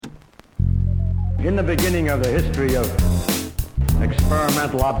In the beginning of the history of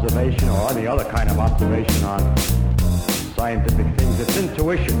experimental observation or any other kind of observation on scientific things, it's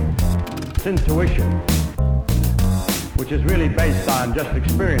intuition. It's intuition, which is really based on just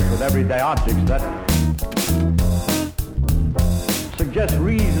experience with everyday objects that suggest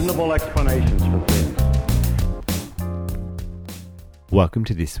reasonable explanations for things. Welcome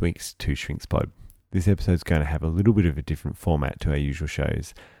to this week's Two Shrinks Pod. This episode's going to have a little bit of a different format to our usual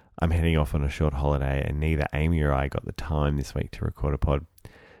shows. I'm heading off on a short holiday and neither Amy or I got the time this week to record a pod.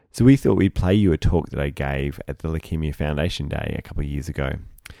 So we thought we'd play you a talk that I gave at the Leukemia Foundation Day a couple of years ago.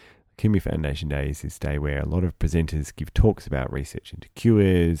 Leukemia Foundation Day is this day where a lot of presenters give talks about research into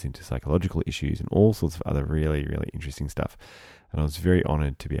cures, into psychological issues and all sorts of other really, really interesting stuff. And I was very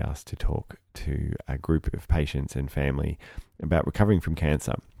honoured to be asked to talk to a group of patients and family about recovering from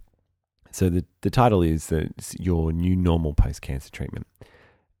cancer. So the title is Your New Normal Post-Cancer Treatment.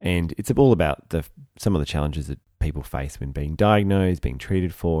 And it's all about some of the challenges that people face when being diagnosed, being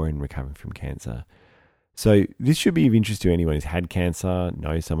treated for, and recovering from cancer. So this should be of interest to anyone who's had cancer,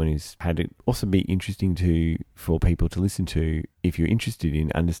 knows someone who's had it. Also be interesting for people to listen to if you're interested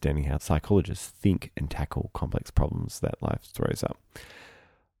in understanding how psychologists think and tackle complex problems that life throws up.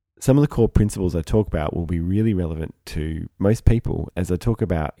 Some of the core principles I talk about will be really relevant to most people as I talk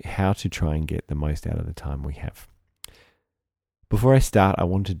about how to try and get the most out of the time we have. Before I start, I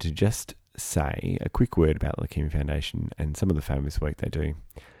wanted to just say a quick word about the Leukemia Foundation and some of the fabulous work they do.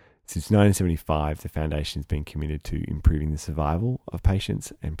 Since 1975, the Foundation has been committed to improving the survival of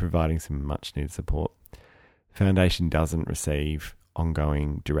patients and providing some much-needed support. The Foundation doesn't receive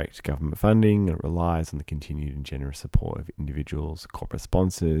ongoing direct government funding and it relies on the continued and generous support of individuals, corporate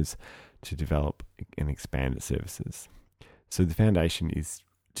sponsors to develop and expand its services. So the Foundation is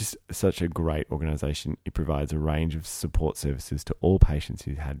just such a great organisation. It provides a range of support services to all patients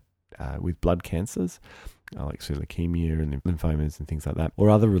who had with blood cancers, like leukemia and lymphomas and things like that, or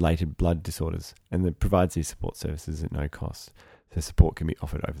other related blood disorders, and it provides these support services at no cost. So support can be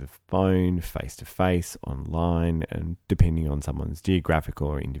offered over the phone, face-to-face, online, and depending on someone's geographical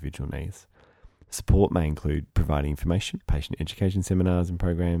or individual needs. Support may include providing information, patient education seminars and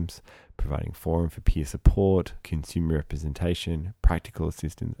programs, providing forum for peer support, consumer representation, practical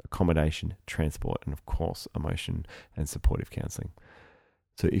assistance, accommodation, transport, and of course, emotion and supportive counselling.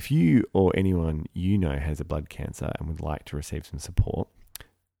 So if you or anyone you know has a blood cancer and would like to receive some support,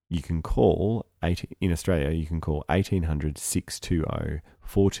 you can call, in Australia, you can call 1800 620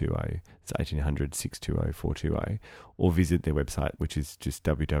 420, it's 1800 620 420, or visit their website, which is just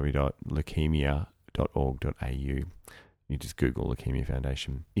www.leukemia.org.au. You just Google Leukemia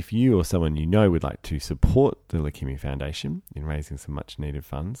Foundation. If you or someone you know would like to support the Leukemia Foundation in raising some much needed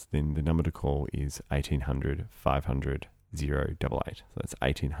funds, then the number to call is 1800 500 088. So that's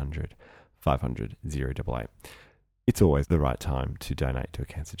 1800 500 088. It's always the right time to donate to a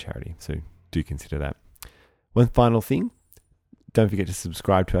cancer charity, so do consider that. One final thing, don't forget to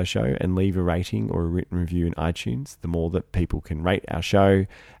subscribe to our show and leave a rating or a written review in iTunes. The more that people can rate our show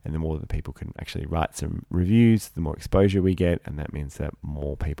and the more that people can actually write some reviews, the more exposure we get, and that means that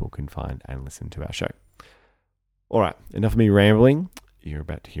more people can find and listen to our show. All right, enough of me rambling. You're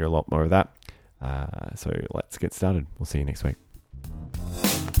about to hear a lot more of that. So let's get started. We'll see you next week.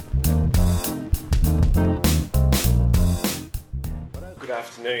 Good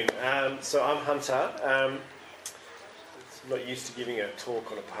afternoon. So I'm Hunter. I'm not used to giving a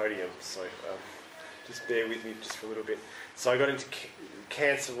talk on a podium, so just bear with me just for a little bit. So I got into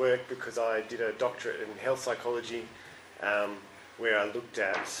cancer work because I did a doctorate in health psychology, where I looked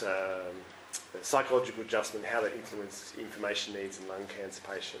at psychological adjustment, how that influences information needs in lung cancer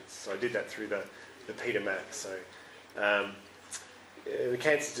patients. So I did that through the Peter Mac. So the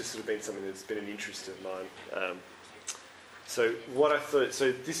cancer's just sort of been something that's been an interest of mine. So what I thought,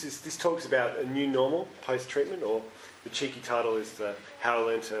 this talks about a new normal post-treatment, or the cheeky title is How I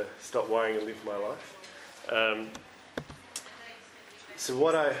Learned to Stop Worrying and Live My Life. So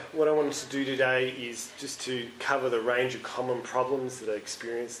what I wanted to do today is just to cover the range of common problems that are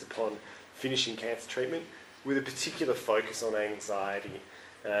experienced upon finishing cancer treatment, with a particular focus on anxiety,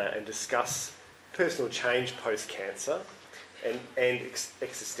 and discuss personal change post-cancer and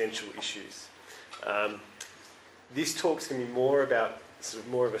existential issues. This talk's going to be more about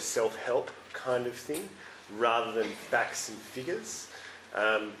more of a self-help kind of thing, rather than facts and figures.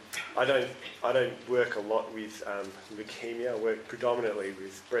 I don't work a lot with leukemia. I work predominantly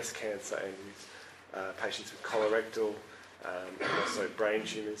with breast cancer and with patients with colorectal and also brain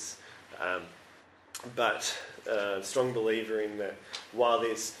tumours. But strong believer in that while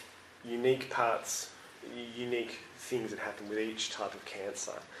there's unique parts, unique things that happen with each type of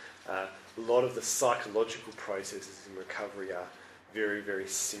cancer. A lot of the psychological processes in recovery are very, very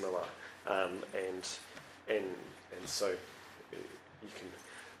similar, and so you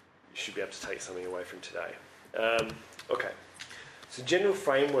should be able to take something away from today. Okay, so general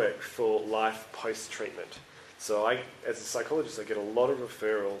framework for life post-treatment. So as a psychologist, I get a lot of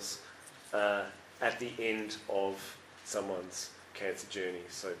referrals at the end of someone's cancer journey.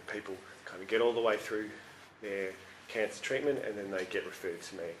 So people kind of get all the way through their cancer treatment and then they get referred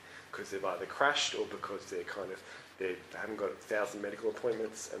to me because they've either crashed or because they haven't got 1,000 medical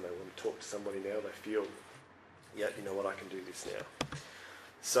appointments and they want to talk to somebody now. They feel, yeah, you know what, I can do this now.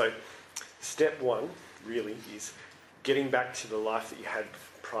 So step one really is getting back to the life that you had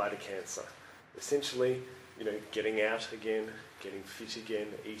prior to cancer. Essentially, getting out again, getting fit again,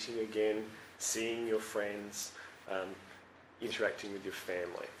 eating again, seeing your friends, interacting with your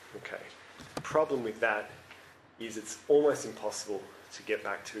family. Okay. The problem with that is it's almost impossible to get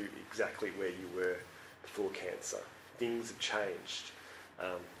back to exactly where you were before cancer. Things have changed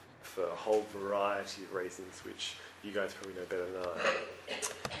for a whole variety of reasons, which you guys probably know better than I.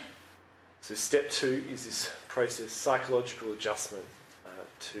 So step two is this process, psychological adjustment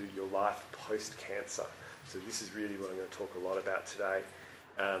to your life post-cancer. So this is really what I'm going to talk a lot about today.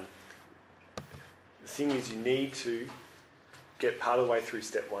 The thing is, you need to get part of the way through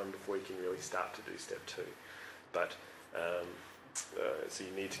step one before you can really start to do step two. But so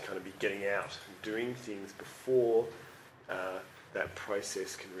you need to kind of be getting out and doing things before that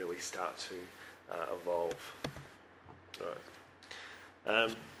process can really start to evolve.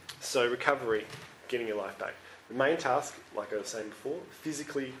 Right. So recovery, getting your life back. The main task, like I was saying before,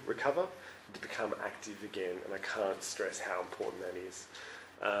 physically recover, to become active again, and I can't stress how important that is.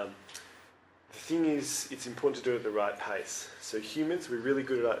 The thing is, it's important to do it at the right pace. So humans, we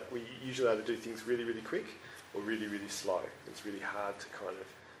usually either do things really, really quick or really, really slow. It's really hard to kind of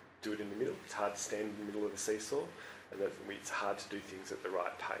do it in the middle. It's hard to stand in the middle of a seesaw, and it's hard to do things at the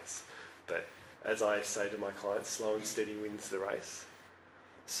right pace. But as I say to my clients, slow and steady wins the race.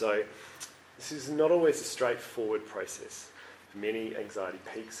 So this is not always a straightforward process. Many anxiety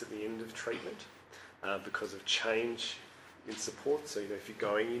peaks at the end of treatment because of change in support. So if you're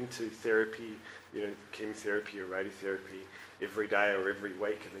going into therapy, chemotherapy or radiotherapy every day or every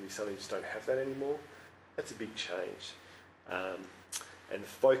week, and then you suddenly just don't have that anymore, that's a big change. And the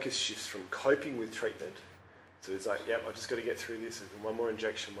focus shifts from coping with treatment. So it's like, yep, I've just got to get through this. One more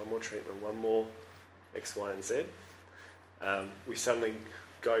injection, one more treatment, one more X, Y, and Z. We suddenly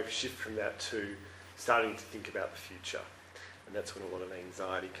shift from that to starting to think about the future. And that's when a lot of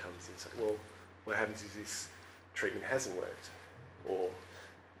anxiety comes in. So, well, what happens if this treatment hasn't worked? Or,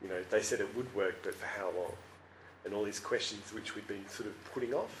 they said it would work, but for how long? And all these questions which we've been sort of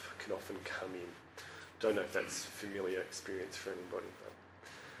putting off can often come in. Don't know if that's a familiar experience for anybody.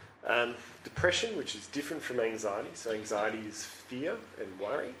 But, depression, which is different from anxiety. So anxiety is fear and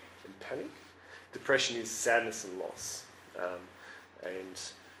worry and panic. Depression is sadness and loss.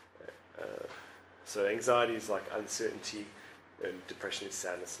 So anxiety is like uncertainty, and depression is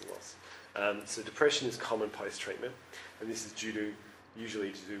sadness and loss. So depression is common post-treatment, and this is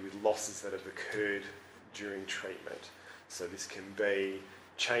usually to do with losses that have occurred during treatment. So this can be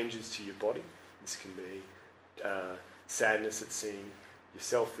changes to your body. This can be sadness at seeing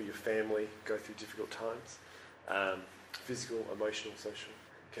yourself or your family go through difficult times. Physical, emotional, social.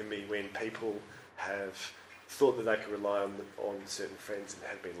 Can be when people have thought that they could rely on certain friends and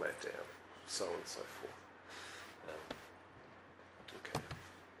have been let down, so on and so forth. Okay.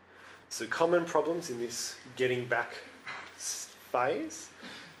 So common problems in this getting back phase: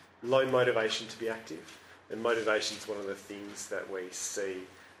 low motivation to be active, and motivation is one of the things that we see,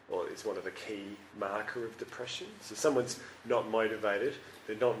 or is one of the key marker of depression. So someone's not motivated,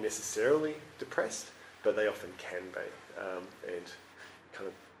 they're not necessarily depressed, but they often can be, and kind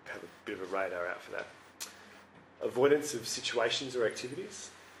of have a bit of a radar out for that. Avoidance of situations or activities.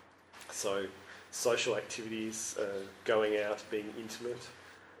 So social activities, going out, being intimate,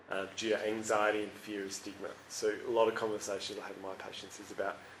 due to anxiety and fear of stigma. So a lot of conversations I have with my patients is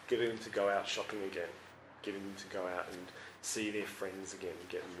about getting them to go out shopping again, getting them to go out and see their friends again and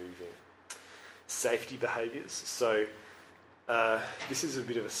get moving. Safety behaviours. So this is a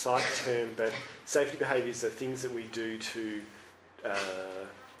bit of a psych term, but safety behaviours are things that we do to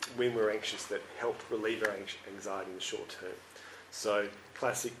when we're anxious that help relieve our anxiety in the short term. So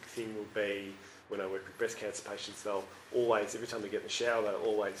classic thing will be when I work with breast cancer patients, they'll always, every time they get in the shower, they'll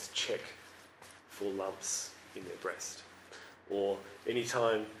always check for lumps in their breast. Or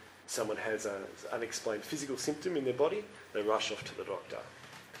anytime someone has an unexplained physical symptom in their body, they rush off to the doctor.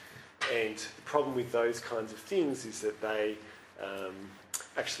 And the problem with those kinds of things is that they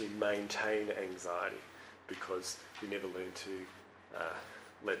actually maintain anxiety because you never learn to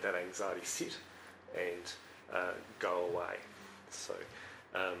let that anxiety sit and go away. So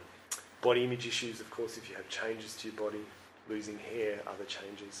body image issues, of course, if you have changes to your body, losing hair, other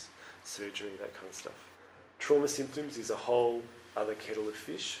changes, surgery, that kind of stuff. Trauma symptoms is a whole other kettle of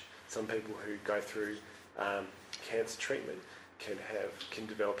fish. Some people who go through cancer treatment can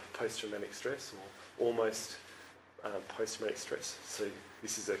develop post-traumatic stress or almost post-traumatic stress. So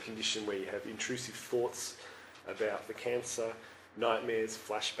this is a condition where you have intrusive thoughts about the cancer, nightmares,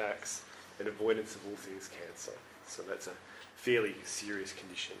 flashbacks, and avoidance of all things cancer. So that's a fairly serious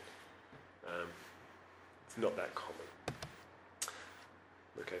condition. It's not that common.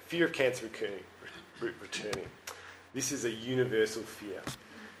 Okay, fear of cancer returning. This is a universal fear.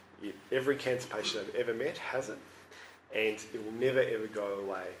 Every cancer patient I've ever met has it, and it will never ever go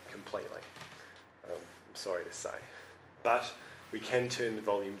away completely. I'm sorry to say. But we can turn the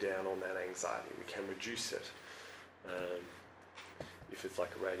volume down on that anxiety. We can reduce it if it's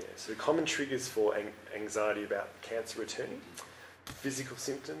like a radio. So common triggers for anxiety about cancer returning. Physical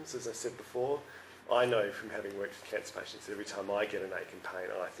symptoms, as I said before. I know from having worked with cancer patients, every time I get an ache and pain,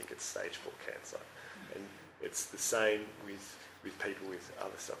 I think it's stage 4 cancer. And it's the same with people with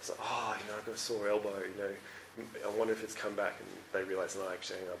other stuff. It's like, I've got a sore elbow, I wonder if it's come back, and they realise, no,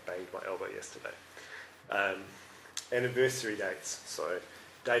 actually, I banged my elbow yesterday. Anniversary dates, so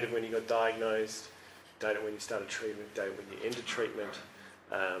date of when you got diagnosed, date of when you started treatment, date of when you ended treatment,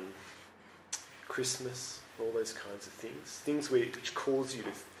 Christmas, all those kinds of things which cause you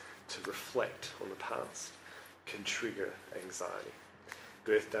to reflect on the past can trigger anxiety.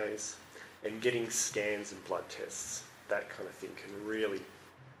 Birthdays and getting scans and blood tests, that kind of thing can really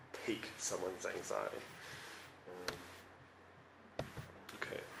pique someone's anxiety.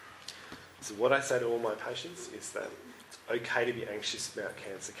 Okay. So what I say to all my patients is that it's okay to be anxious about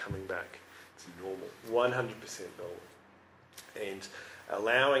cancer coming back. It's normal, 100% normal. And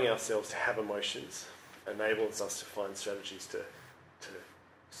allowing ourselves to have emotions enables us to find strategies to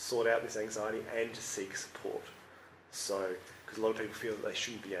sort out this anxiety and to seek support. So, because a lot of people feel that they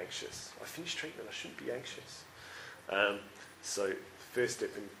shouldn't be anxious. I finished treatment, I shouldn't be anxious. So the first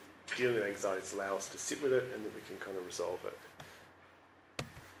step in dealing with anxiety is allow us to sit with it and then we can kind of resolve it.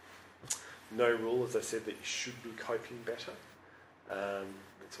 No rule, as I said, that you should be coping better.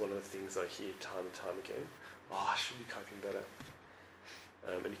 It's one of the things I hear time and time again. I should be coping better.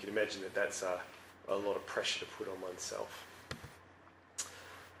 And you can imagine that that's a lot of pressure to put on oneself.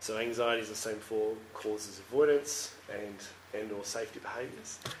 So anxiety, as I said before, causes avoidance and or safety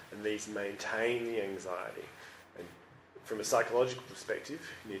behaviours, and these maintain the anxiety. And from a psychological perspective,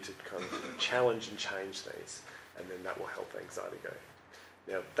 you need to kind of challenge and change these, and then that will help anxiety go.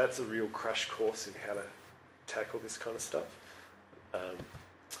 Now, that's a real crash course in how to tackle this kind of stuff.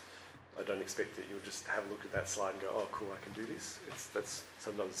 I don't expect that you'll just have a look at that slide and go, oh, cool, I can do this. That's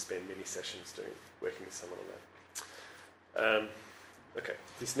sometimes spend many sessions working with someone on that. Okay,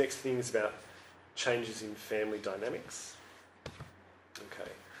 this next thing is about changes in family dynamics. Okay,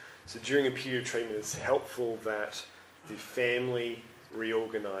 so during a period of treatment, it's helpful that the family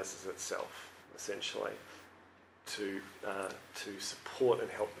reorganises itself, essentially, to support and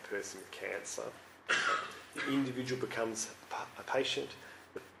help the person with cancer. The individual becomes a patient,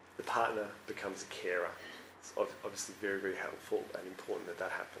 the partner becomes a carer. It's obviously very, very helpful and important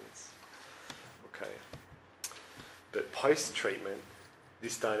that happens. Okay, but post-treatment,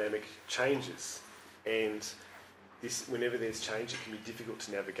 this dynamic changes, and whenever there's change, it can be difficult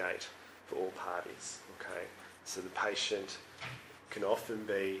to navigate for all parties. Okay, so the patient can often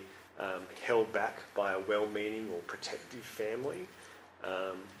be held back by a well-meaning or protective family,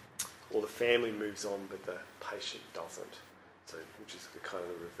 or the family moves on but the patient doesn't. So, which is the kind of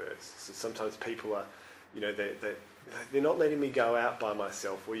the reverse. So sometimes people are, they're not letting me go out by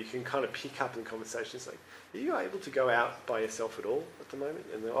myself, or you can kind of pick up in conversations like, are you able to go out by yourself at all at the moment?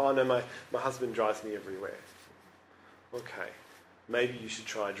 And then, oh no, my husband drives me everywhere. Okay, maybe you should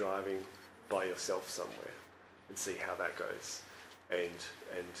try driving by yourself somewhere and see how that goes. And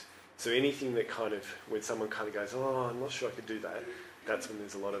so anything that kind of, when someone kind of goes, oh, I'm not sure I could do that, that's when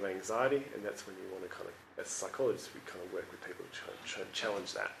there's a lot of anxiety, and that's when you want to kind of, as psychologists, we kind of work with people to try and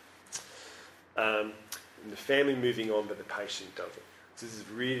challenge that. And the family moving on, but the patient doesn't. So this is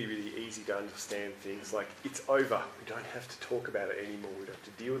really, really easy to understand things like, it's over. We don't have to talk about it anymore. We don't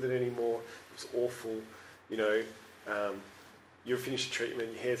have to deal with it anymore. It was awful. You're finished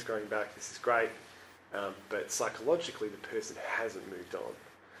treatment, your hair's growing back, this is great. But psychologically, the person hasn't moved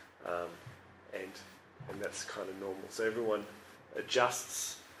on. And that's kind of normal. So everyone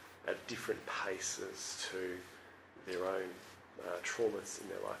adjusts at different paces to their own traumas in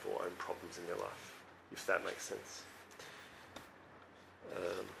their life or own problems in their life, if that makes sense.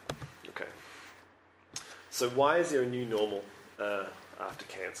 Okay. So why is there a new normal after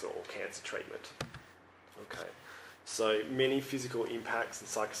cancer or cancer treatment? Okay. So many physical impacts and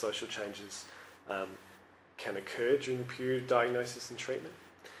psychosocial changes can occur during the period of diagnosis and treatment,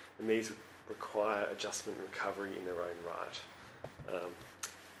 and these require adjustment and recovery in their own right.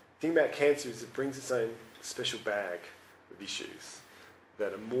 The thing about cancer is it brings its own special bag of issues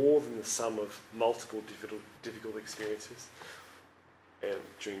that are more than the sum of multiple difficult experiences and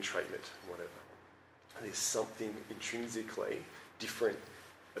during treatment and whatever. And there's something intrinsically different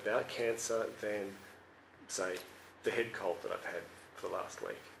about cancer than, say, the head cold that I've had for the last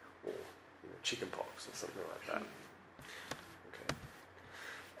week, or chicken pox or something like that. Okay.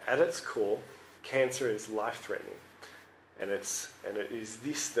 At its core, cancer is life-threatening, and it is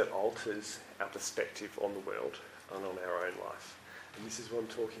this that alters our perspective on the world and on our own life. And this is what I'm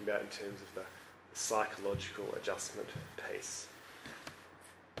talking about in terms of the psychological adjustment piece.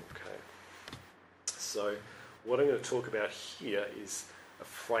 Okay. So what I'm going to talk about here is a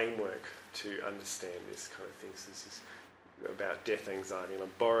framework to understand this kind of thing. So this is about death anxiety, and I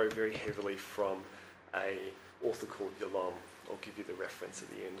borrow very heavily from an author called Yalom. I'll give you the reference at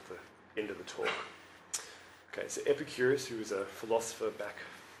the end of the talk. Okay, so Epicurus, who was a philosopher back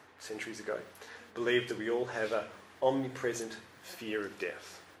centuries ago, believed that we all have an omnipresent fear of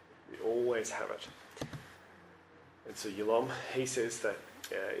death. We always have it. And so Yalom, he says that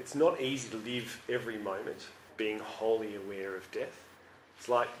it's not easy to live every moment being wholly aware of death. It's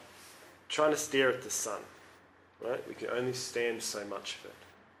like trying to stare at the sun, right? We can only stand so much of it.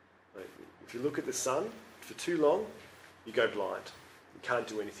 Right? If you look at the sun for too long, you go blind. You can't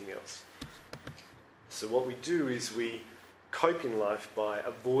do anything else. So what we do is we cope in life by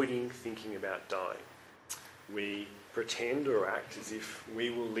avoiding thinking about dying. We pretend or act as if we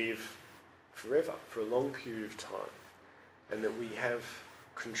will live forever, for a long period of time, and that we have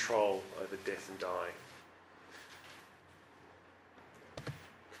control over death and dying.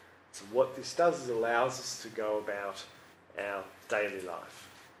 So what this does is allows us to go about our daily life.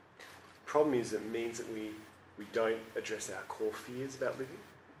 The problem is it means that we don't address our core fears about living,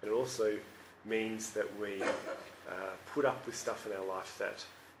 and it also means that we put up with stuff in our life that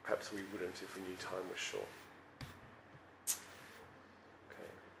perhaps we wouldn't if we knew time was short.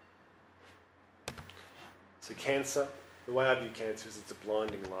 Okay. So cancer, the way I view cancer is it's a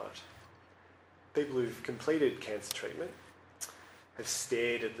blinding light. People who've completed cancer treatment have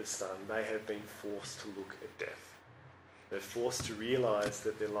stared at the sun. They have been forced to look at death. They're forced to realise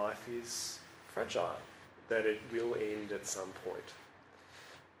that their life is fragile, that it will end at some point.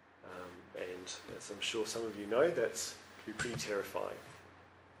 And as I'm sure some of you know, that's can be pretty terrifying.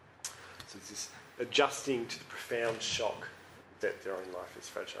 So it's this adjusting to the profound shock that their own life is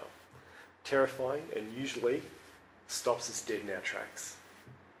fragile. Terrifying, and usually stops us dead in our tracks.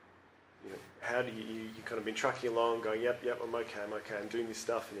 You know, how do you kind of been trucking along going, yep, I'm okay, I'm doing this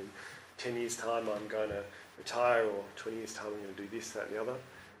stuff, and in 10 years' time I'm going to retire, or 20 years' time I'm going to do this, that and the other,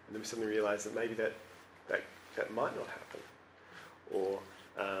 and then we suddenly realise that maybe that might not happen, or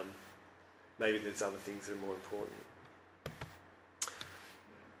maybe there's other things that are more important.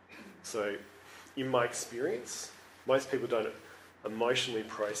 So, in my experience, most people don't emotionally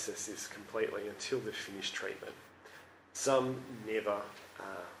process this completely until they've finished treatment. Some never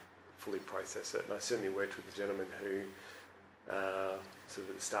fully process it, and I certainly worked with a gentleman who, sort of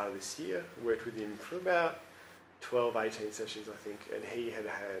at the start of this year, worked with him for about 12, 18 sessions, I think, and he had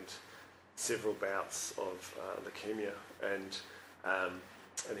had several bouts of leukemia, and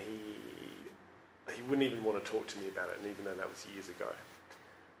he wouldn't even want to talk to me about it, and even though that was years ago.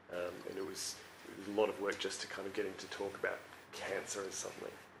 And it was a lot of work just to kind of get him to talk about cancer as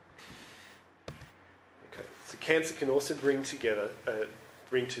something. Okay, so cancer can also bring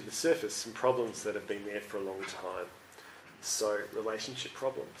to the surface some problems that have been there for a long time. So relationship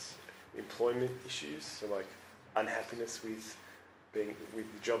problems, employment issues, so like unhappiness with the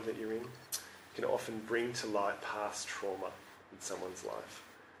job that you're in, can often bring to light past trauma in someone's life.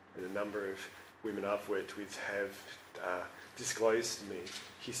 And a number of women I've worked with have disclosed to me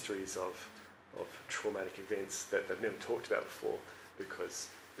histories of traumatic events that they've never talked about before because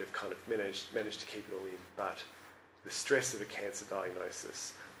they've kind of managed to keep it all in. But the stress of a cancer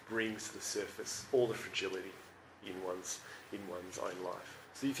diagnosis brings to the surface all the fragility in one's own life.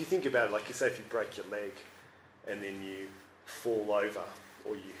 So if you think about it, like you say, if you break your leg and then you fall over,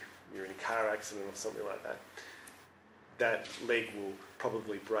 or you're in a car accident or something like that, that leg will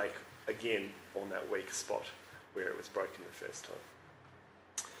probably break again on that weak spot where it was broken the first time.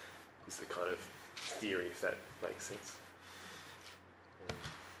 is the kind of theory, if that makes sense.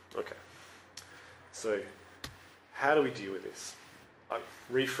 Okay. So, how do we deal with this?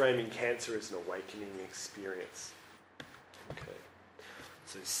 Reframing cancer as an awakening experience. Okay.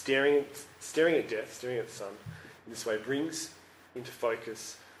 So staring at death, staring at the sun, in this way brings into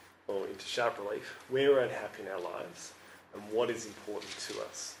focus or into sharp relief where we're unhappy in our lives and what is important to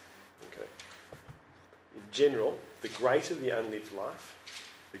us. Okay. In general, the greater the unlived life,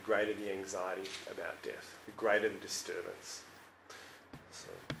 the greater the anxiety about death, the greater the disturbance. So,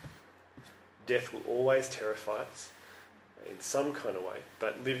 death will always terrify us in some kind of way,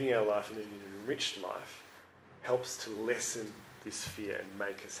 but living our life and living an enriched life helps to lessen this fear and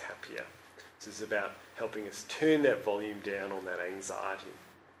make us happier. So it's about helping us turn that volume down on that anxiety,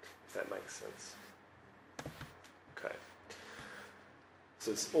 if that makes sense. Okay.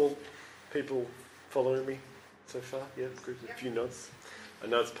 So it's all people following me so far? Yeah, group, a few nods. I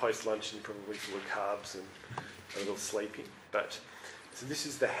know it's post-lunch and you're probably full of carbs and a little sleepy, but so this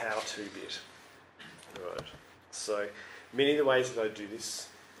is the how-to bit. All right. So many of the ways that I do this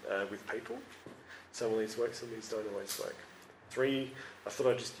with people, some of these work, some of these don't always work. I thought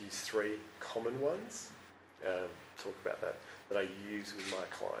I'd just use 3 common ones, talk about that I use with my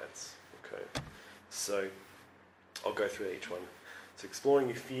clients. Okay. So I'll go through each one. So exploring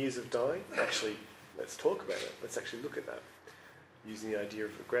your fears of dying, actually, let's talk about it. Let's actually look at that. Using the idea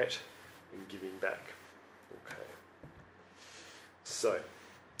of regret and giving back. Okay. So,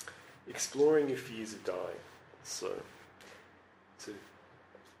 exploring your fears of dying. So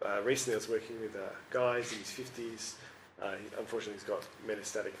recently I was working with a guy in his 50s. Unfortunately, he's got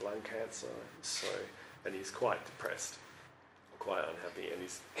metastatic lung cancer, and he's quite depressed, quite unhappy, and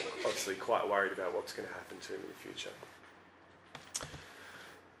he's obviously quite worried about what's going to happen to him in the future.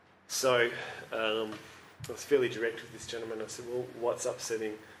 So I was fairly direct with this gentleman. I said, well, what's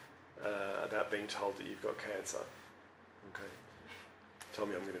upsetting about being told that you've got cancer? Okay. Tell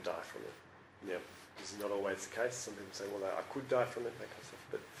me I'm going to die from it. Yeah, this is not always the case. Some people say, well, I could die from it, that kind of stuff.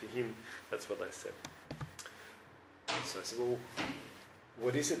 But for him, that's what they said. So I said, well,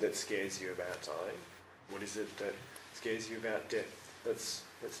 what is it that scares you about dying? What is it that scares you about death? Let's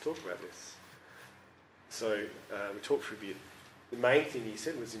talk about this. So we talked for a bit. The main thing he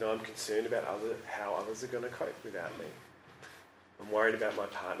said was, I'm concerned about how others are going to cope without me. I'm worried about my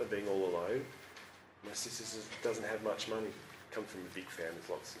partner being all alone. My sister doesn't have much money. Come from a big family with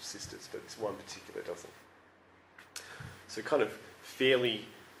lots of sisters, but this one particular doesn't. So kind of fairly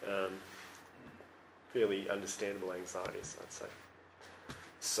understandable anxieties, I'd say.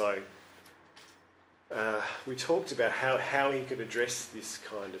 So we talked about how he could address this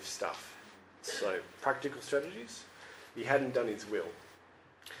kind of stuff. So practical strategies. He hadn't done his will,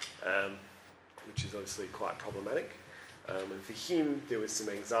 which is obviously quite problematic. And for him, there was some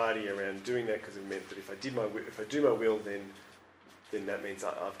anxiety around doing that because it meant that if I do my will, then that means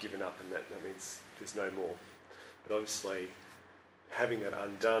I've given up, and that means there's no more. But obviously, having that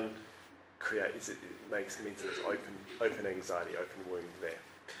undone means there's open anxiety, open wound there.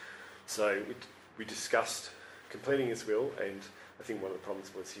 So we discussed completing his will, and I think one of the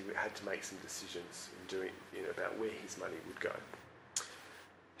problems was he had to make some decisions about where his money would go.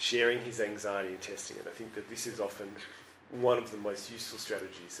 Sharing his anxiety and testing it. I think that this is often one of the most useful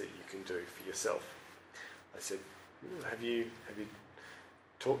strategies that you can do for yourself. I said, have you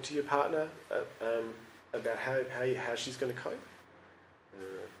talked to your partner about how she's going to cope?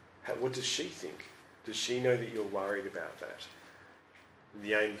 What does she think? Does she know that you're worried about that?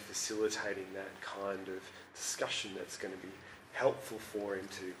 The aim of facilitating that kind of discussion that's going to be helpful for him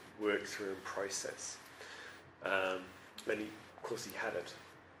to work through and process. And of course he hadn't.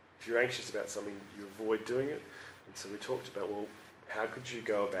 If you're anxious about something, you avoid doing it. And so we talked about, well, how could you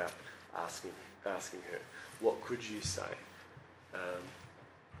go about asking her? What could you say?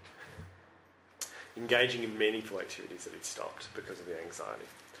 Engaging in meaningful activities that he'd stopped because of the anxiety.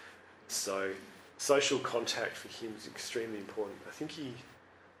 So social contact for him is extremely important. I think he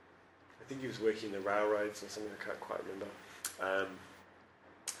was working in the railroads or something, I can't quite remember.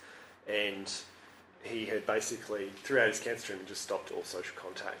 And he had basically, throughout his cancer treatment, just stopped all social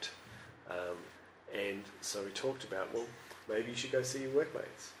contact. And so we talked about, well, maybe you should go see your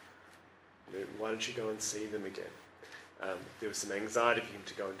workmates. Why don't you go and see them again? There was some anxiety for him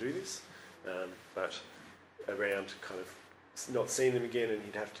to go and do this, but around kind of not seeing them again, and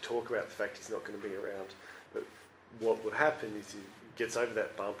he'd have to talk about the fact he's not going to be around. But what would happen is he gets over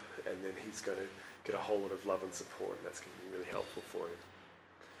that bump, and then he's going to get a whole lot of love and support, and that's going to be really helpful for him.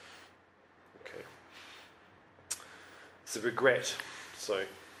 Okay. So regret. So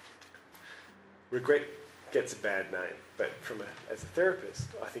regret gets a bad name, but as a therapist,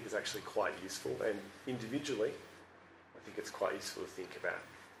 I think it's actually quite useful, and individually, I think it's quite useful to think about.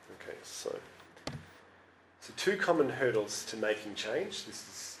 Okay, so 2 common hurdles to making change. This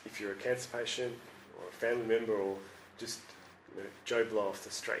is if you're a cancer patient or a family member or just Joe Blow off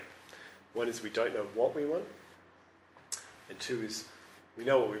the street. One is we don't know what we want, and 2 is we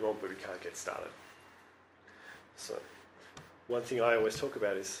know what we want but we can't get started. So one thing I always talk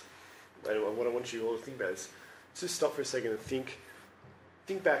about is, and what I want you all to think about is, just stop for a second and think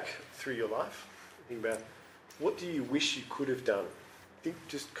back through your life. Think about, what do you wish you could have done?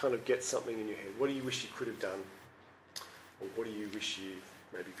 Just kind of get something in your head. What do you wish you could have done? Or what do you wish you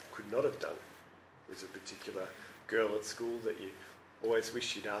maybe could not have done? Was a particular girl at school that you always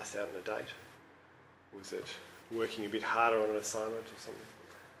wished you'd asked out on a date? Was it working a bit harder on an assignment or something?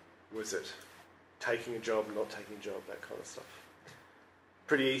 Was it taking a job, not taking a job, that kind of stuff?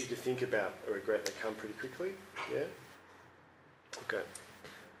 Pretty easy to think about a regret that come pretty quickly, yeah? Okay.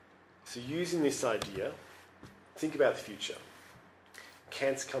 So using this idea, think about the future.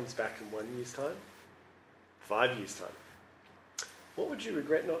 Cancer comes back in 1 year's time, 5 years' time. What would you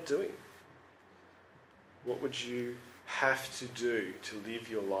regret not doing? What would you have to do to live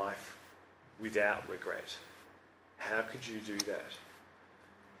your life without regret? How could you do that?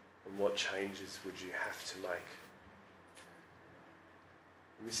 And what changes would you have to make?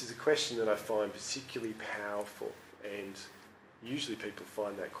 And this is a question that I find particularly powerful, and usually people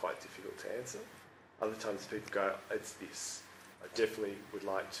find that quite difficult to answer. Other times people go, it's this. I definitely would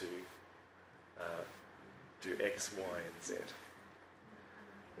like to do X, Y, and Z.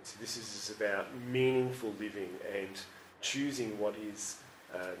 And so this is about meaningful living and choosing what is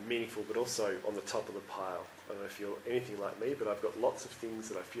meaningful, but also on the top of the pile. I don't know if you're anything like me, but I've got lots of things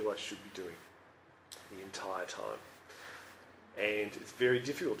that I feel I should be doing the entire time. And it's very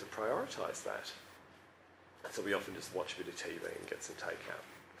difficult to prioritise that. So we often just watch a bit of TV and get some takeout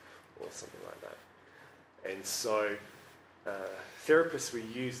or something like that. And so therapists, we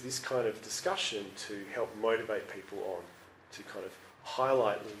use this kind of discussion to help motivate people on, to kind of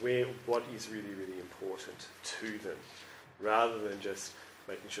highlight what is really, really important to them, rather than just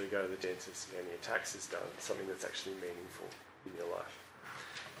making sure you go to the dentist and your taxes done, something that's actually meaningful in your life.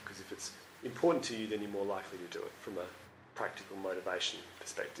 Because if it's important to you, then you're more likely to do it from a practical motivation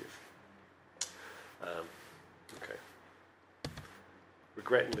perspective. Okay.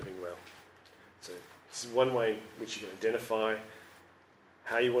 Regret and living well. So this is one way in which you can identify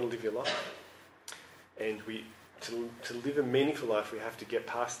how you want to live your life. And to live a meaningful life, we have to get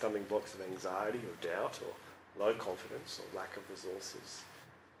past stumbling blocks of anxiety or doubt or low confidence or lack of resources.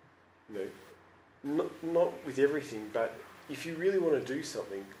 Not with everything, but if you really want to do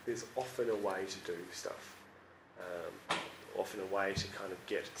something, there's often a way to do stuff. Often a way to kind of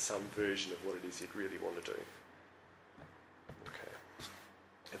get some version of what it is you'd really want to do. Okay.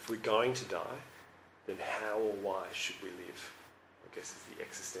 If we're going to die, then how or why should we live? I guess is the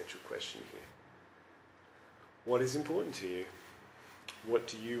existential question here. What is important to you? What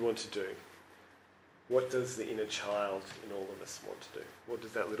do you want to do? What does the inner child in all of us want to do? What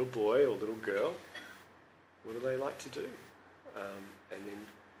does that little boy or little girl, what do they like to do? And then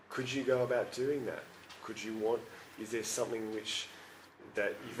could you go about doing that? Is there something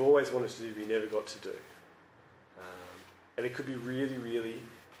that you've always wanted to do but you never got to do? And it could be really, really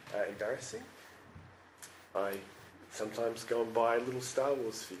embarrassing. I sometimes go and buy little Star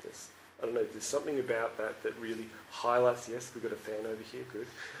Wars figures. I don't know, there's something about that really highlights, yes, we've got a fan over here, good,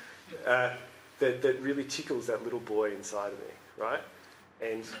 that really tickles that little boy inside of me, right?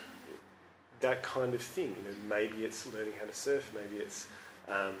 And that kind of thing, maybe it's learning how to surf, maybe it's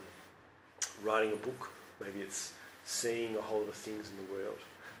writing a book, maybe it's seeing a whole lot of things in the world.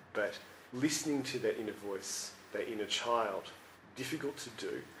 But listening to that inner voice, that inner child, difficult to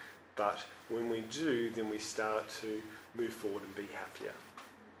do, but when we do, then we start to move forward and be happier.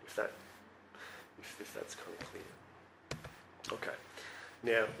 If that's kind of clear. Okay.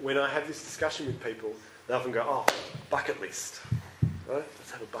 Now, when I have this discussion with people, they often go, oh, bucket list. Right?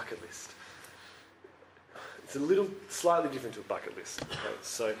 Let's have a bucket list. It's a little slightly different to a bucket list. Okay?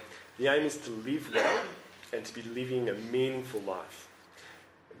 So the aim is to live well and to be living a meaningful life.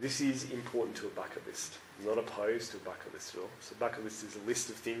 This is important to a bucket list. I'm not opposed to a bucket list at all. So a bucket list is a list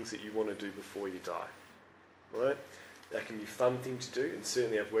of things that you want to do before you die. Right? That can be a fun thing to do, and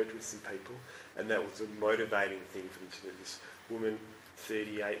certainly I've worked with some people, and that was a motivating thing for them to do. This woman,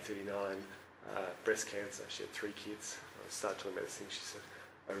 38, 39, breast cancer, she had 3 kids. I started talking about this thing, she said,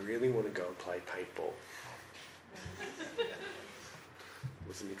 I really want to go and play paintball.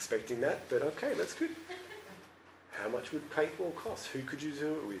 Wasn't expecting that, but okay, that's good. how much would paintball cost? Who could you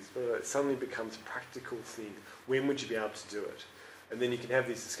do it with? Well, it suddenly becomes a practical thing. When would you be able to do it? And then you can have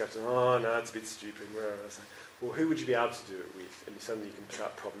these discussions, oh no, it's a bit stupid. I say, well, who would you be able to do it with? And suddenly you can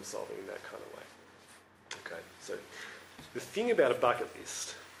start problem solving in that kind of way. Okay, so the thing about a bucket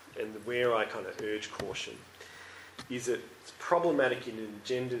list, and where I kind of urge caution, is that it's problematic and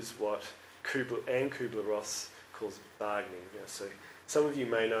engenders what Anne Kubler-Ross calls bargaining. So some of you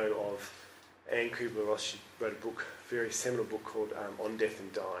may know of Anne Kubler-Ross. She wrote a book, a very seminal book called On Death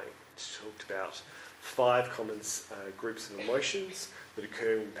and Dying. She talked about 5 common groups of emotions that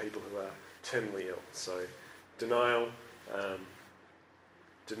occur in people who are terminally ill. So denial,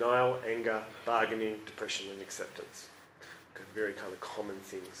 anger, bargaining, depression and acceptance. Okay, very kind of common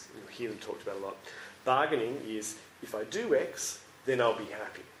things. You'll hear them talked about a lot. Bargaining is, if I do X, then I'll be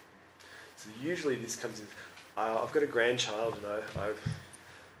happy. So usually this comes in, I've got a grandchild and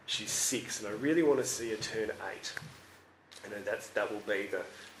she's 6 and I really want to see her turn 8. And then that will make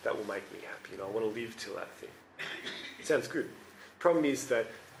me happy. I want to live till that thing. Sounds good. Problem is that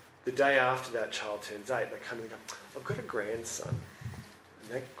the day after that child turns 8, they come and go, I've got a grandson.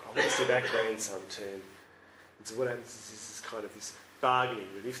 And I want to see that grandson turn. And so what happens is this kind of this bargaining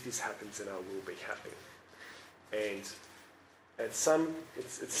that if this happens, then I will be happy. And at some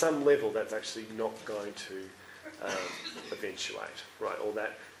level, that's actually not going to eventuate, right? Or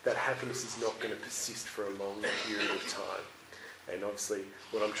that happiness is not going to persist for a long period of time. And obviously,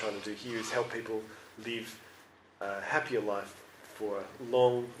 what I'm trying to do here is help people live a happier life for a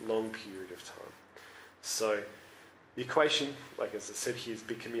long, long period of time. So the equation, like as I said here,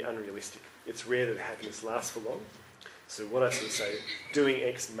 can be unrealistic. It's rare that happiness lasts for long. So what I sort of say, doing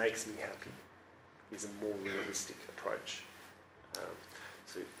X makes me happy, is a more realistic approach.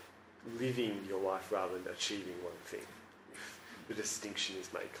 So living your life rather than achieving one thing, if the distinction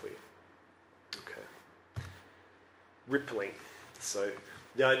is made clear. Okay. Rippling. So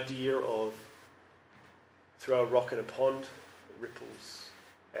the idea of throw a rock in a pond, it ripples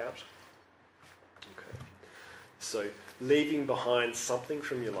out. Okay. So leaving behind something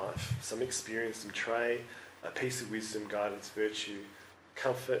from your life, some experience, some trait, a piece of wisdom, guidance, virtue,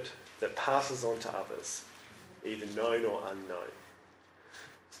 comfort that passes on to others, either known or unknown.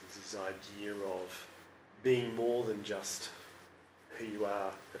 So this idea of being more than just who you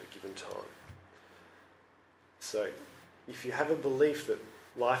are at a given time. So if you have a belief that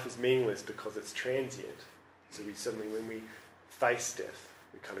life is meaningless because it's transient, so we suddenly, when we face death,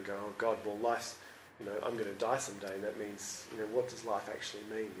 we kind of go, oh God, well life's, I'm going to die someday, and that means, what does life actually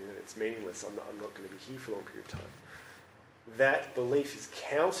mean? It's meaningless. I'm not going to be here for a long period of time. That belief is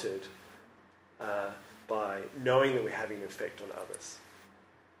countered by knowing that we're having an effect on others,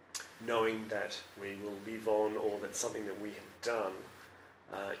 knowing that we will live on, or that something that we have done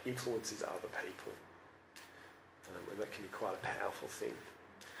influences other people. And that can be quite a powerful thing.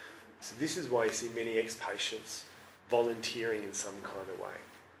 So this is why you see many ex-patients volunteering in some kind of way.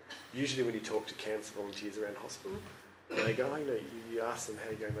 Usually when you talk to cancer volunteers around hospital, they go, you ask them how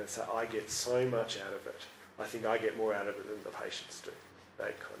you're going, they say, I get so much out of it. I think I get more out of it than the patients do.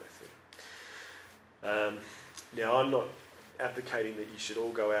 That kind of thing. Now, I'm not advocating that you should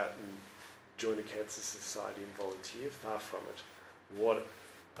all go out and join the Cancer Society and volunteer. Far from it.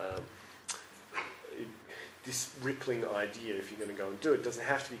 This rippling idea, if you're going to go and do it, doesn't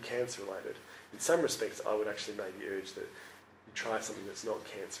have to be cancer related. In some respects, I would actually maybe urge that you try something that's not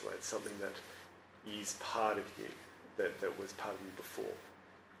cancer related, something that is part of you, that was part of you before,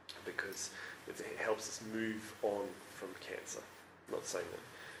 because it helps us move on from cancer. I'm not saying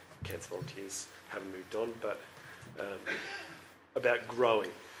that cancer volunteers haven't moved on, but about growing,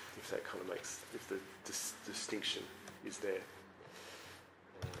 if that kind of makes, if the distinction is there.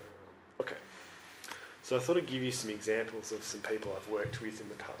 Okay. So I thought I'd give you some examples of some people I've worked with in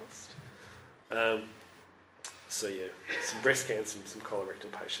the past. Some breast cancer and some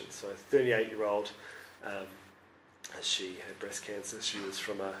colorectal patients. So a 38-year-old, she had breast cancer. She was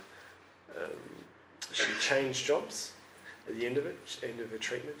from she changed jobs at the end of her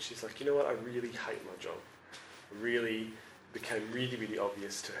treatment. She's like, you know what, I really hate my job. It really became really, really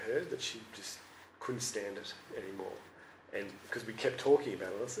obvious to her that she just couldn't stand it anymore. And because we kept talking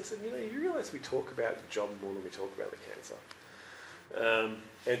about it, I said, you realise we talk about the job more than we talk about the cancer.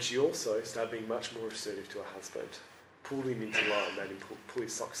 And she also started being much more assertive to her husband, pulled him into line, made him pull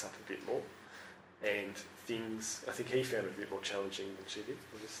his socks up a bit more. And things, I think he found it a bit more challenging than she did,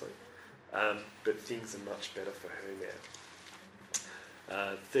 obviously. But things are much better for her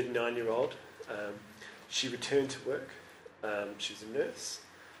now. 39-year-old, she returned to work. She's a nurse.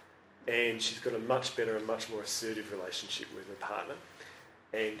 And she's got a much better and much more assertive relationship with her partner.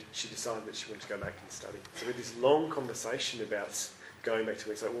 and she decided that she wanted to go back and study. So we had this long conversation about going back to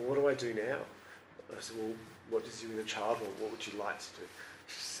work. So, well, what do I do now? I said, well, what does you and the child want? What would you like to do?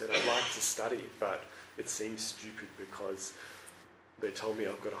 She said, I'd like to study, but it seems stupid because they told me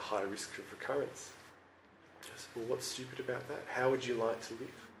I've got a high risk of recurrence. I said, well, what's stupid about that? How would you like to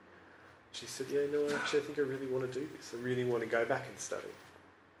live? She said, yeah, no, actually, I think I really want to do this. I really want to go back and study.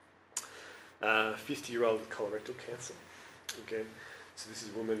 50-year-old with colorectal cancer. Again, so this is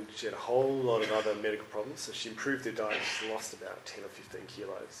a woman, she had a whole lot of other medical problems, so she improved her diet, she's lost about 10 or 15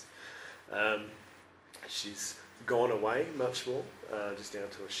 kilos. She's gone away much more, just down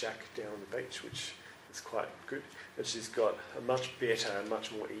to a shack down on the beach, which is quite good. And she's got a much better and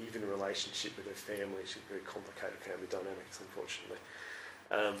much more even relationship with her family. She's very complicated family dynamics, unfortunately.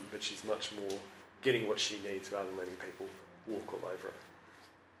 But she's much more getting what she needs rather than letting people walk all over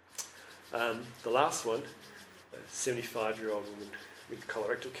her. The last one, a 75-year-old woman with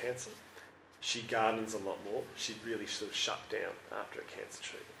colorectal cancer. She gardens a lot more. She'd really sort of shut down after a cancer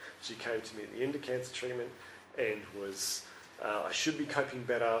treatment. She came to me at the end of cancer treatment and was, I should be coping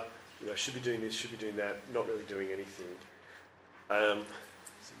better, I should be doing this, should be doing that, not really doing anything. So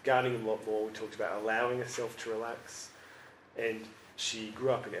gardening a lot more. We talked about allowing herself to relax. And she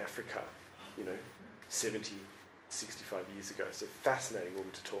grew up in Africa, 70, 65 years ago. So fascinating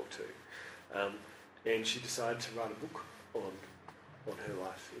woman to talk to. And she decided to write a book on her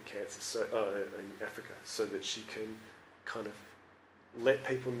life in cancer, in Africa, so that she can kind of let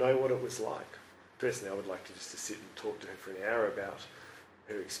people know what it was like. Personally, I would like to sit and talk to her for an hour about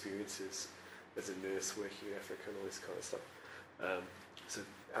her experiences as a nurse working in Africa and all this kind of stuff. So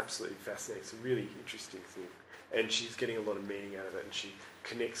absolutely fascinating. It's a really interesting thing. And she's getting a lot of meaning out of it, and she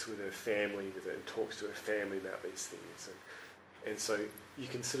connects with her family with it and talks to her family about these things. And so you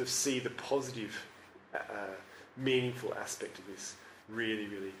can sort of see the positive, meaningful aspect of this really,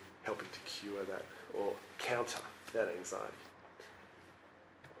 really helping to cure that or counter that anxiety.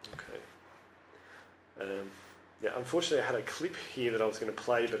 Okay. Unfortunately, I had a clip here that I was going to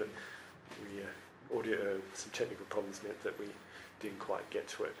play, but some technical problems meant that we didn't quite get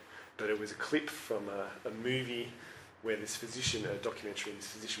to it. But it was a clip from a movie where this physician, a documentary, this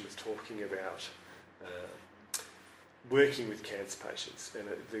physician was talking about working with cancer patients. And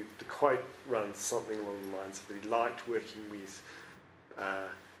the quote runs something along the lines of that he liked working with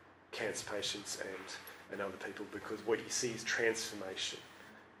cancer patients and other people because what you see is transformation.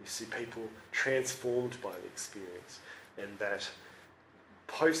 You see people transformed by the experience, and that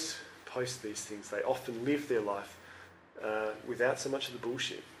post these things, they often live their life without so much of the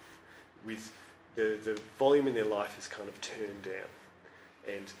bullshit. With the volume in their life is kind of turned down,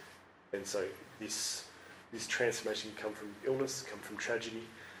 and so this transformation can come from illness, come from tragedy,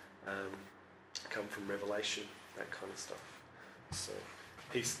 come from revelation, that kind of stuff. So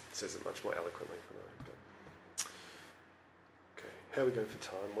he says it much more eloquently than I. How are we going for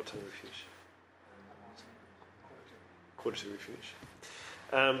time? What time do we finish? 1:45 we finish.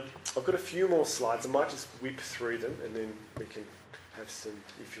 I've got a few more slides. I might just whip through them and then we can have some,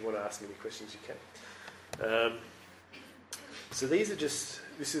 if you want to ask me any questions, you can. So this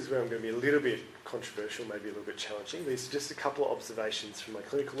is where I'm going to be a little bit controversial, maybe a little bit challenging. These are just a couple of observations from my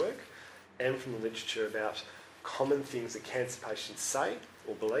clinical work and from the literature about common things that cancer patients say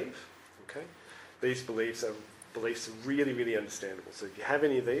or believe. Okay, these beliefs are really, really understandable. So if you have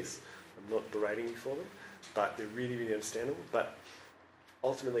any of these, I'm not berating you for them, but they're really, really understandable. But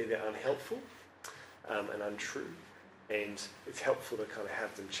ultimately, they're unhelpful and untrue, and it's helpful to kind of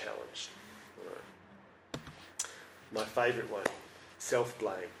have them challenged. Right. My favourite one,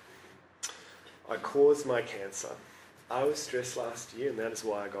 self-blame. I caused my cancer. I was stressed last year, and that is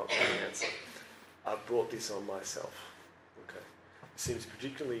why I got my cancer. I brought this on myself. Okay, it seems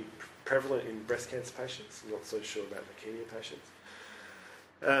particularly prevalent in breast cancer patients. I'm not so sure about leukemia patients.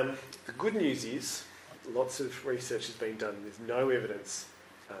 The good news is lots of research has been done. There's no evidence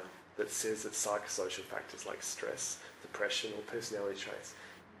that says that psychosocial factors like stress, depression or personality traits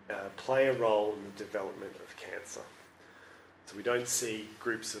play a role in the development of cancer. So we don't see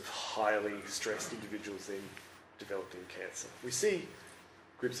groups of highly stressed individuals then developing cancer. We see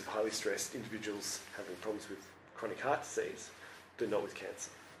groups of highly stressed individuals having problems with chronic heart disease, but not with cancer.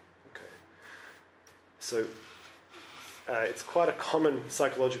 So it's quite a common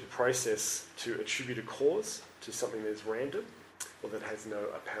psychological process to attribute a cause to something that is random or that has no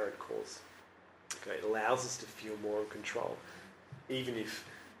apparent cause. Okay, it allows us to feel more in control, even if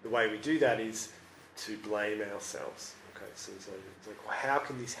the way we do that is to blame ourselves. Okay, so it's like, well, how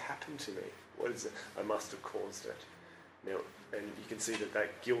can this happen to me? What is it? I must have caused it. Now, and you can see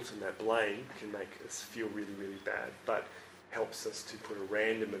that guilt and that blame can make us feel really, really bad. But helps us to put a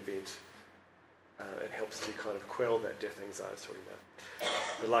random event. It helps to kind of quell that death anxiety I was talking about.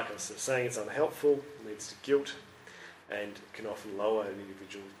 But like I was saying, it's unhelpful, leads to guilt, and can often lower an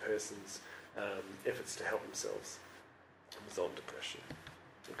individual person's efforts to help themselves and result in depression.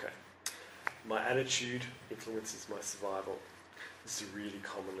 Okay. My attitude influences my survival. This is a really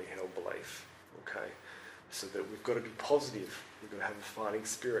commonly held belief. Okay. So that we've got to be positive, we've got to have a fighting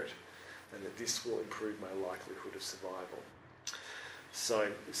spirit, and that this will improve my likelihood of survival. So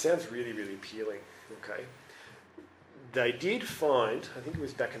it sounds really, really appealing. Okay. They did find, I think it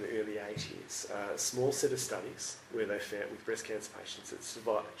was back in the early 80s, a small set of studies where they found with breast cancer patients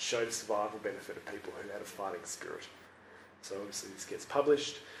that showed a survival benefit of people who had a fighting spirit. So obviously this gets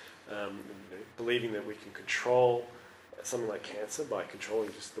published, believing that we can control something like cancer by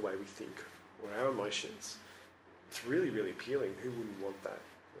controlling just the way we think or our emotions. It's really, really appealing. Who wouldn't want that,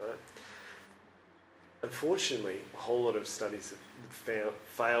 right? Unfortunately, a whole lot of studies have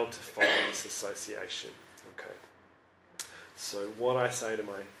failed to find this association. Okay. So what I say to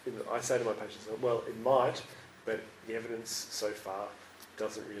my patients, well, it might, but the evidence so far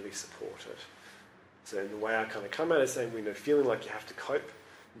doesn't really support it. So in the way I kind of come at it, saying, feeling like you have to cope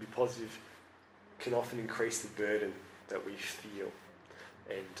and be positive can often increase the burden that we feel.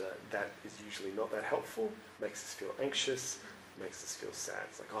 And that is usually not that helpful, makes us feel anxious, makes us feel sad.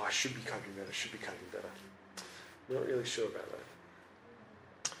 It's like, oh, I should be coping better, I'm not really sure about that.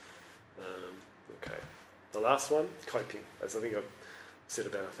 Okay. The last one, coping. As I think I've said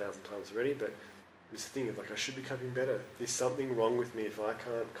about 1,000 times already, but this thing of I should be coping better. There's something wrong with me if I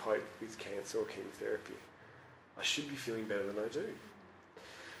can't cope with cancer or chemotherapy. I should be feeling better than I do.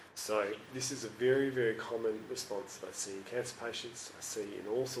 So this is a very, very common response that I see in cancer patients. I see in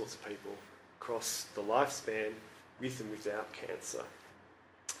all sorts of people across the lifespan with and without cancer.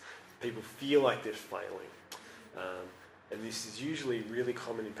 People feel like they're failing. And this is usually really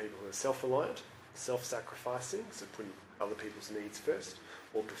common in people who are self-reliant, self-sacrificing, so putting other people's needs first,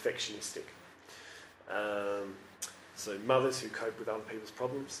 or perfectionistic. So mothers who cope with other people's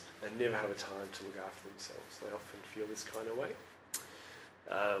problems and never have a time to look after themselves. They often feel this kind of way.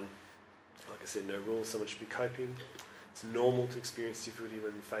 Like I said, no rules, someone should be coping. It's normal to experience difficulty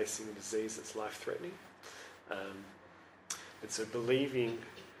when facing a disease that's life-threatening. And so believing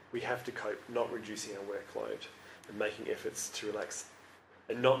we have to cope, not reducing our workload, and making efforts to relax,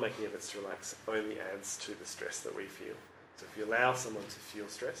 and not making efforts to relax only adds to the stress that we feel. So if you allow someone to feel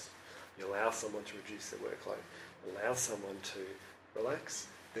stressed, you allow someone to reduce their workload, allow someone to relax,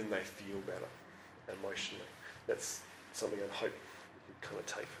 then they feel better emotionally. That's something I hope you can kind of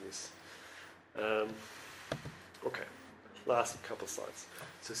take from this. Okay, last couple of slides.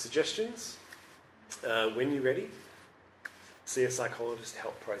 So suggestions, when you're ready, see a psychologist to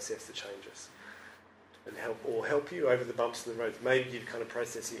help process the changes and help you over the bumps in the road. Maybe you're kind of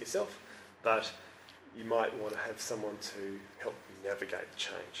processing it yourself, but you might want to have someone to help you navigate the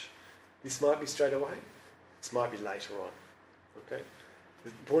change. This might be straight away, this might be later on. Okay?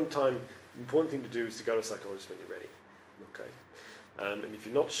 The important thing to do is to go to a psychologist when you're ready. Okay? And if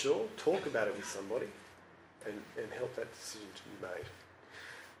you're not sure, talk about it with somebody and help that decision to be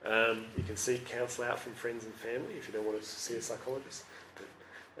made. You can seek counsel out from friends and family if you don't want to see a psychologist. But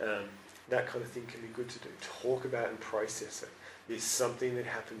that kind of thing can be good to do. Talk about and process it. There's something that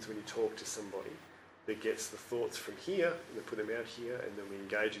happens when you talk to somebody that gets the thoughts from here and they put them out here, and then we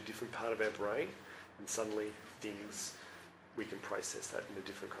engage a different part of our brain, and suddenly we can process that in a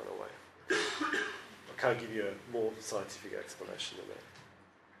different kind of way. I can't give you a more scientific explanation than that.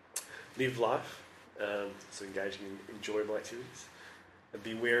 Live life, so engaging in enjoyable activities, and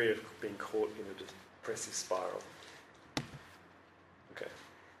be wary of being caught in a depressive spiral. Okay,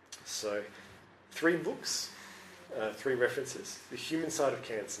 so 3 books, 3 references. The Human Side of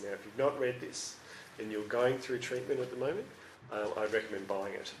Cancer. Now, if you've not read this and you're going through treatment at the moment, I recommend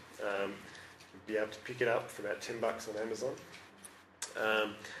buying it. You'll be able to pick it up for about $10 on Amazon.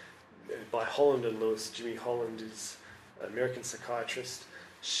 By Holland and Lewis. Jimmy Holland is an American psychiatrist.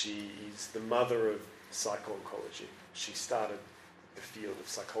 She is the mother of psycho-oncology. She started the field of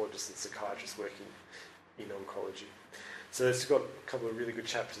psychologists and psychiatrists working in oncology. So it's got a couple of really good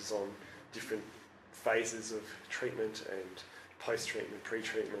chapters on different phases of treatment and post-treatment,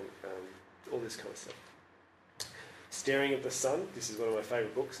 pre-treatment, all this kind of stuff. Staring at the Sun. This is one of my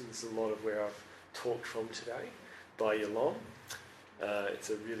favourite books, and this is a lot of where I've talked from today, by Yalom. It's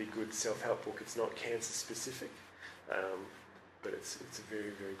a really good self-help book. It's not cancer specific, but it's a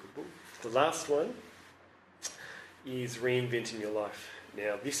very, very good book. The last one is Reinventing Your Life.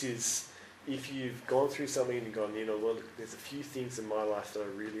 Now, this is if you've gone through something and you've gone, well, there's a few things in my life that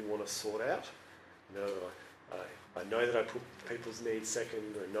I really want to sort out. I know that I put people's needs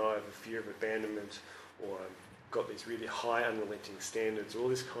second, I know I have a fear of abandonment, or I've got these really high unrelenting standards, all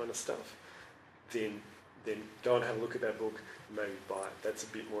this kind of stuff, then go and have a look at that book and maybe buy it. That's a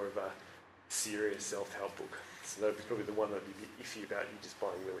bit more of a serious self-help book. So that would be probably the one I'd be a bit iffy about you just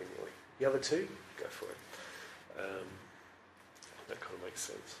buying willy-nilly. The other two, go for it. That kind of makes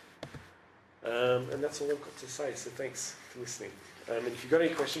sense. And that's all I've got to say, so thanks for listening. And if you've got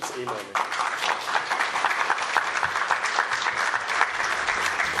any questions, email me.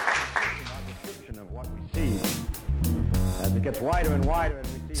 Of what we see as it gets wider and wider. And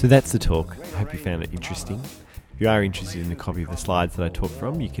we see So that's the talk. I hope you found it interesting. If you are interested in a copy of the slides that I talked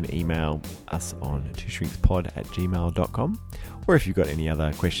from, you can email us on twoshrinkspod@gmail.com. Or if you've got any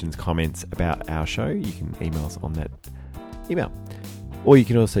other questions, comments about our show, you can email us on that email. Or you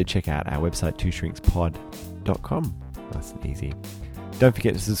can also check out our website, twoshrinkspod.com. Nice and easy. Don't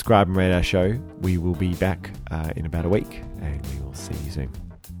forget to subscribe and rate our show. We will be back in about a week, and we will see you soon.